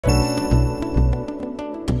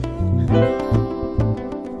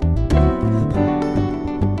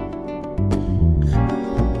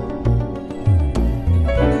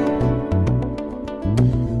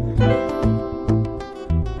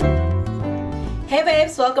Hey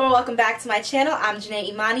babes, welcome or welcome back to my channel. I'm Janai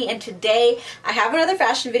Imani and today I have another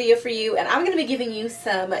fashion video for you, and I'm going to be giving you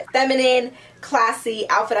some feminine, classy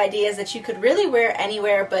outfit ideas that you could really wear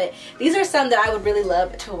anywhere, but these are some that I would really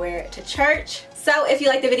love to wear to church. So if you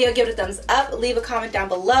like the video, give it a thumbs up, leave a comment down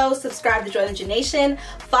below, subscribe to join the Janation,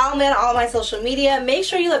 follow me on all my social media, make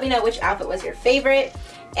sure you let me know which outfit was your favorite,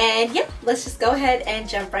 and yeah, let's just go ahead and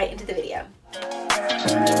jump right into the video.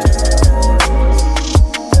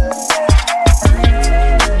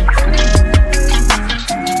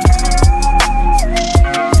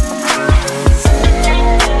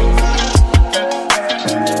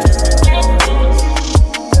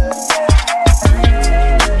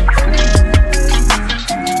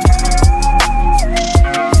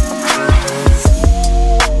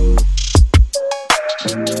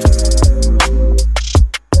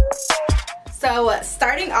 So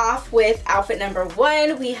starting off with outfit number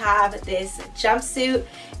one, we have this jumpsuit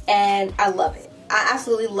and I love it. I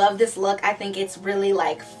absolutely love this look. I think it's really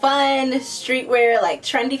like fun, streetwear, like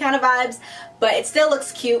trendy kind of vibes, but it still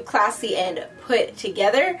looks cute, classy, and put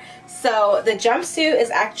together. So the jumpsuit is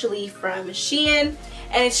actually from Shein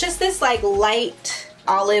and it's just this like light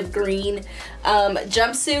olive green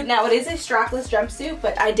jumpsuit. Now it is a strapless jumpsuit,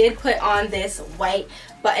 but I did put on this white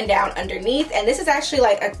button down underneath, and this is actually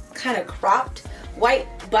like a kind of cropped white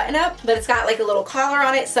button up, but it's got like a little collar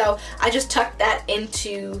on it, so I just tucked that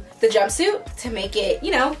into the jumpsuit to make it,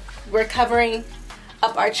 you know, we're covering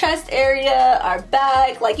up our chest area, our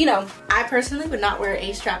back, like, you know, I personally would not wear a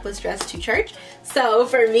strapless dress to church, so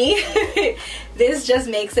for me this just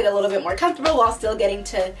makes it a little bit more comfortable while still getting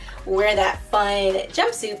to wear that fun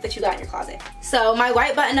jumpsuit that you got in your closet. So my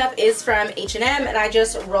white button up is from H&M and I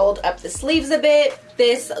just rolled up the sleeves a bit.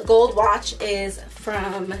 This gold watch is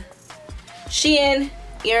from Shein,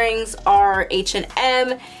 earrings are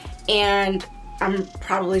H&M, and I'm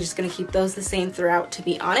probably just gonna keep those the same throughout, to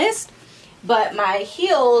be honest. But my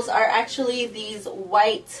heels are actually these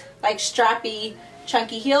white, like strappy,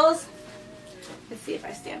 chunky heels. Let's see if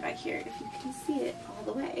I stand back here, if you can see it all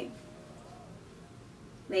the way.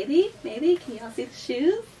 Maybe, can y'all see the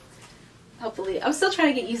shoes? Hopefully. I'm still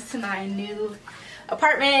trying to get used to my new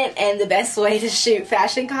apartment and the best way to shoot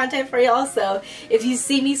fashion content for y'all, so if you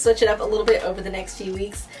see me switch it up a little bit over the next few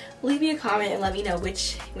weeks, leave me a comment and let me know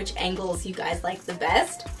which angles you guys like the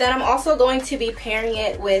best. Then I'm also going to be pairing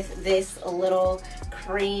it with this little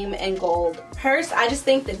cream and gold purse. I just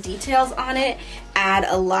think the details on it add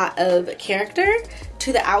a lot of character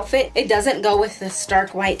to the outfit. It doesn't go with the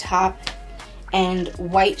stark white top and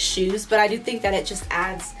white shoes, but I do think that it just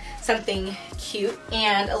adds something cute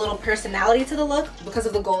and a little personality to the look. Because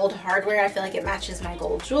of the gold hardware, I feel like it matches my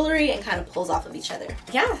gold jewelry and kind of pulls off of each other.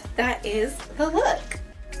 Yeah, that is the look.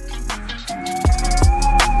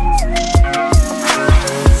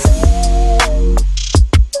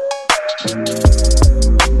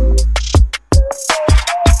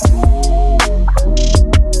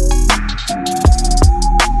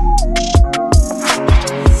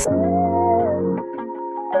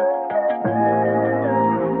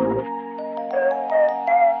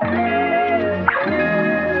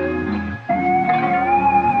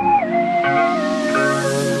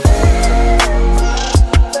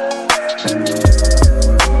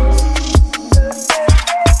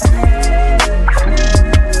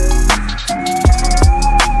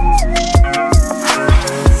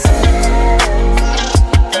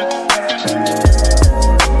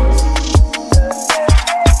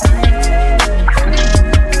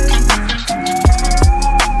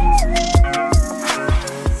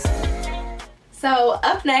 So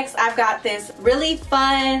up next, I've got this really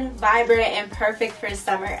fun, vibrant, and perfect for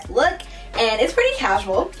summer look, and it's pretty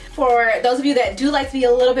casual. For those of you that do like to be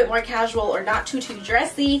a little bit more casual or not too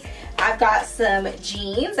dressy, I've got some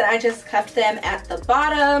jeans and I just cuffed them at the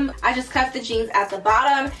bottom. I just cuffed the jeans at the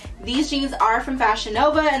bottom. These jeans are from Fashion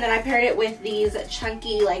Nova, and then I paired it with these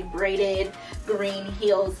chunky, like braided green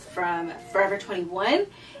heels from Forever 21,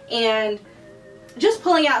 and just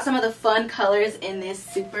pulling out some of the fun colors in this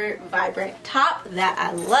super vibrant top that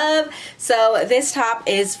I love. So this top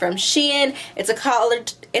is from Shein. It's a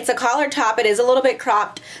collared top. It is a little bit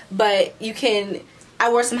cropped, but you can, I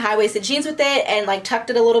wore some high-waisted jeans with it and like tucked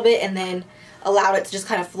it a little bit and then allowed it to just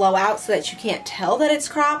kind of flow out so that you can't tell that it's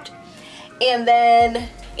cropped. And then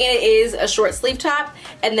it is a short sleeve top,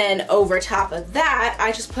 and then over top of that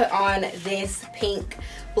I just put on this pink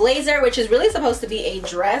blazer, which is really supposed to be a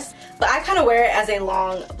dress, but I kind of wear it as a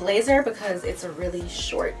long blazer because it's a really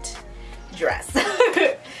short dress.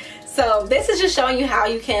 So this is just showing you how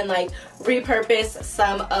you can like repurpose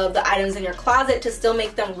some of the items in your closet to still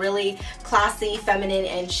make them really classy, feminine,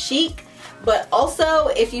 and chic, But also,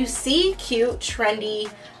 if you see cute,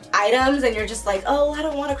 trendy items and you're just like, oh, I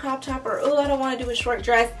don't want a crop top, or oh, I don't want to do a short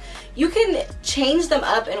dress, you can change them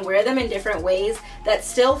up and wear them in different ways that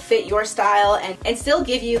still fit your style and still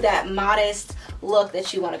give you that modest look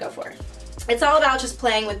that you want to go for. It's all about just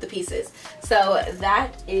playing with the pieces. So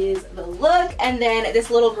that is the look. And then this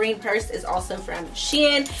little green purse is also from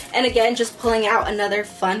Shein. And again, just pulling out another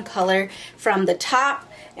fun color from the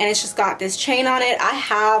top. And it's just got this chain on it. I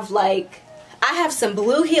have some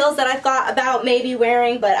blue heels that I thought about maybe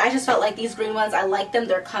wearing, but I just felt like these green ones, I like them.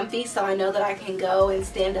 They're comfy, so I know that I can go and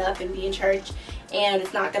stand up and be in church and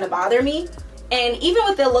it's not gonna bother me. And even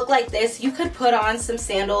with a look like this, you could put on some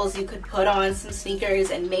sandals, you could put on some sneakers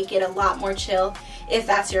and make it a lot more chill if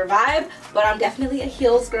that's your vibe. But I'm definitely a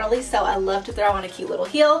heels girly, so I love to throw on a cute little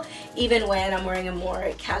heel even when I'm wearing a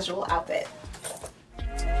more casual outfit.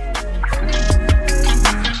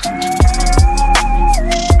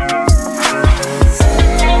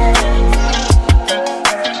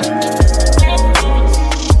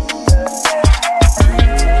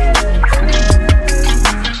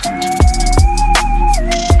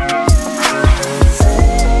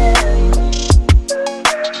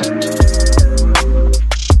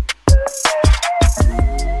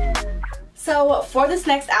 For this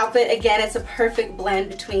next outfit, again, it's a perfect blend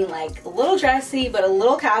between like a little dressy but a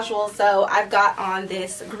little casual. So I've got on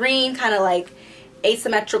this green kind of like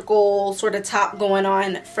asymmetrical sort of top going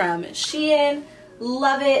on from Shein.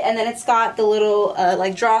 Love it. And then it's got the little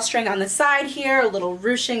like drawstring on the side here, a little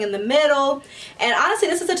ruching in the middle. And honestly,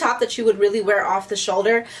 this is a top that you would really wear off the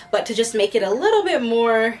shoulder, but to just make it a little bit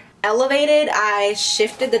more elevated, I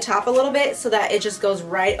shifted the top a little bit so that it just goes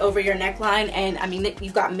right over your neckline. And I mean,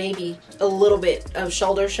 you've got maybe a little bit of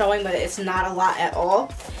shoulder showing, but it's not a lot at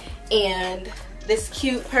all. And this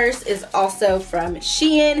cute purse is also from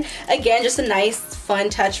Shein. Again, just a nice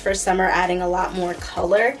fun touch for summer, adding a lot more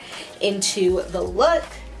color into the look.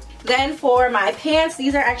 Then for my pants,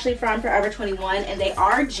 these are actually from Forever 21 and they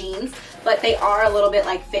are jeans, but they are a little bit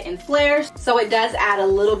like fit and flare. So it does add a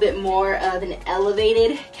little bit more of an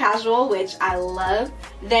elevated casual, which I love.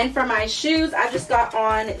 Then for my shoes, I just got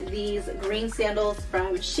on these green sandals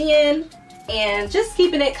from Shein and just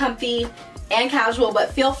keeping it comfy and casual,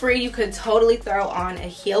 but feel free, you could totally throw on a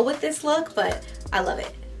heel with this look, but I love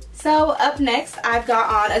it. So up next, I've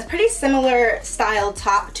got on a pretty similar style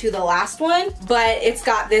top to the last one, but it's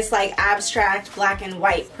got this like abstract black and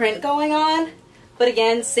white print going on. But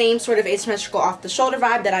again, same sort of asymmetrical off the shoulder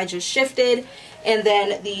vibe that I just shifted. And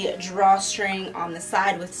then the drawstring on the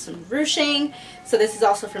side with some ruching. So this is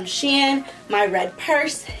also from Shein. My red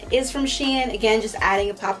purse is from Shein. Again, just adding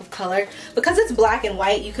a pop of color. Because it's black and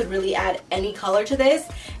white, you could really add any color to this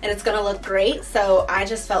and it's gonna look great. So I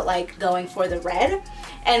just felt like going for the red.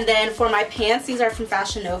 And then for my pants, these are from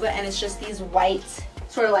Fashion Nova and it's just these white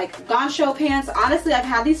sort of like goncho pants. Honestly, I've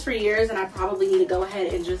had these for years and I probably need to go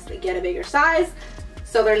ahead and just get a bigger size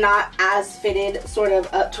so they're not as fitted sort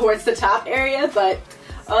of up towards the top area. But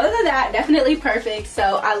other than that, definitely perfect.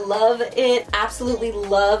 So I love it. Absolutely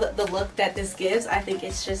love the look that this gives. I think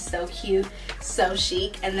it's just so cute, so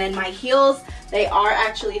chic. And then my heels, they are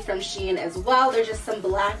actually from Shein as well. They're just some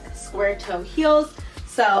black square toe heels.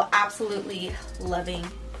 So absolutely loving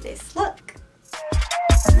this look.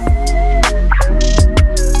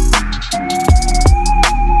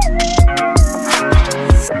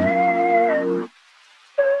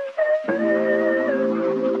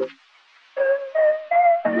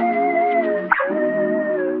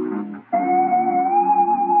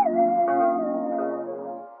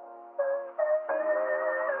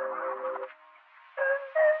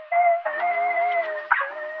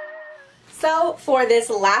 So for this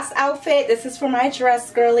last outfit, this is for my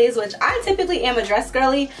dress girlies, which I typically am a dress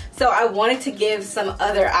girly, so I wanted to give some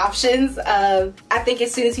other options. I think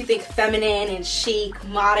as soon as you think feminine and chic,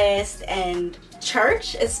 modest, and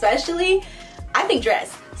church especially, I think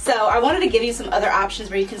dress. So I wanted to give you some other options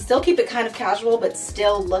where you can still keep it kind of casual but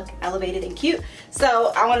still look elevated and cute.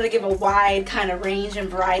 So I wanted to give a wide kind of range and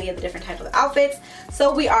variety of the different types of outfits.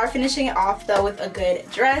 So we are finishing it off though with a good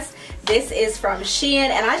dress. This is from Shein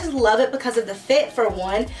and I just love it because of the fit for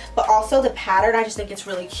one, but also the pattern. I just think it's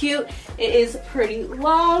really cute. It is pretty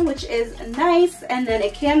long, which is nice, and then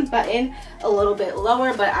it can button a little bit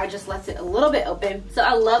lower, but I just left it a little bit open. So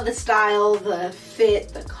I love the style, the fit,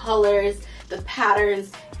 the colors, the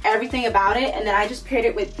patterns, everything about it. And then I just paired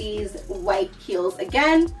it with these white heels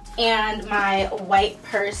again. And my white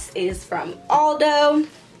purse is from Aldo.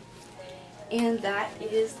 And that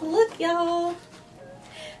is the look, y'all.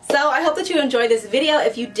 So I hope that you enjoyed this video.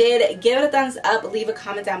 If you did, give it a thumbs up, leave a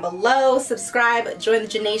comment down below, subscribe, join the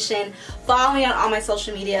Janation, follow me on all my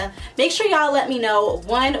social media. Make sure y'all let me know,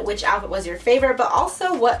 one, which outfit was your favorite, but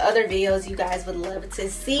also what other videos you guys would love to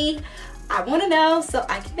see. I want to know so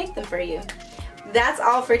I can make them for you. That's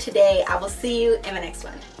all for today. I will see you in the next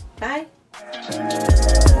one. Bye.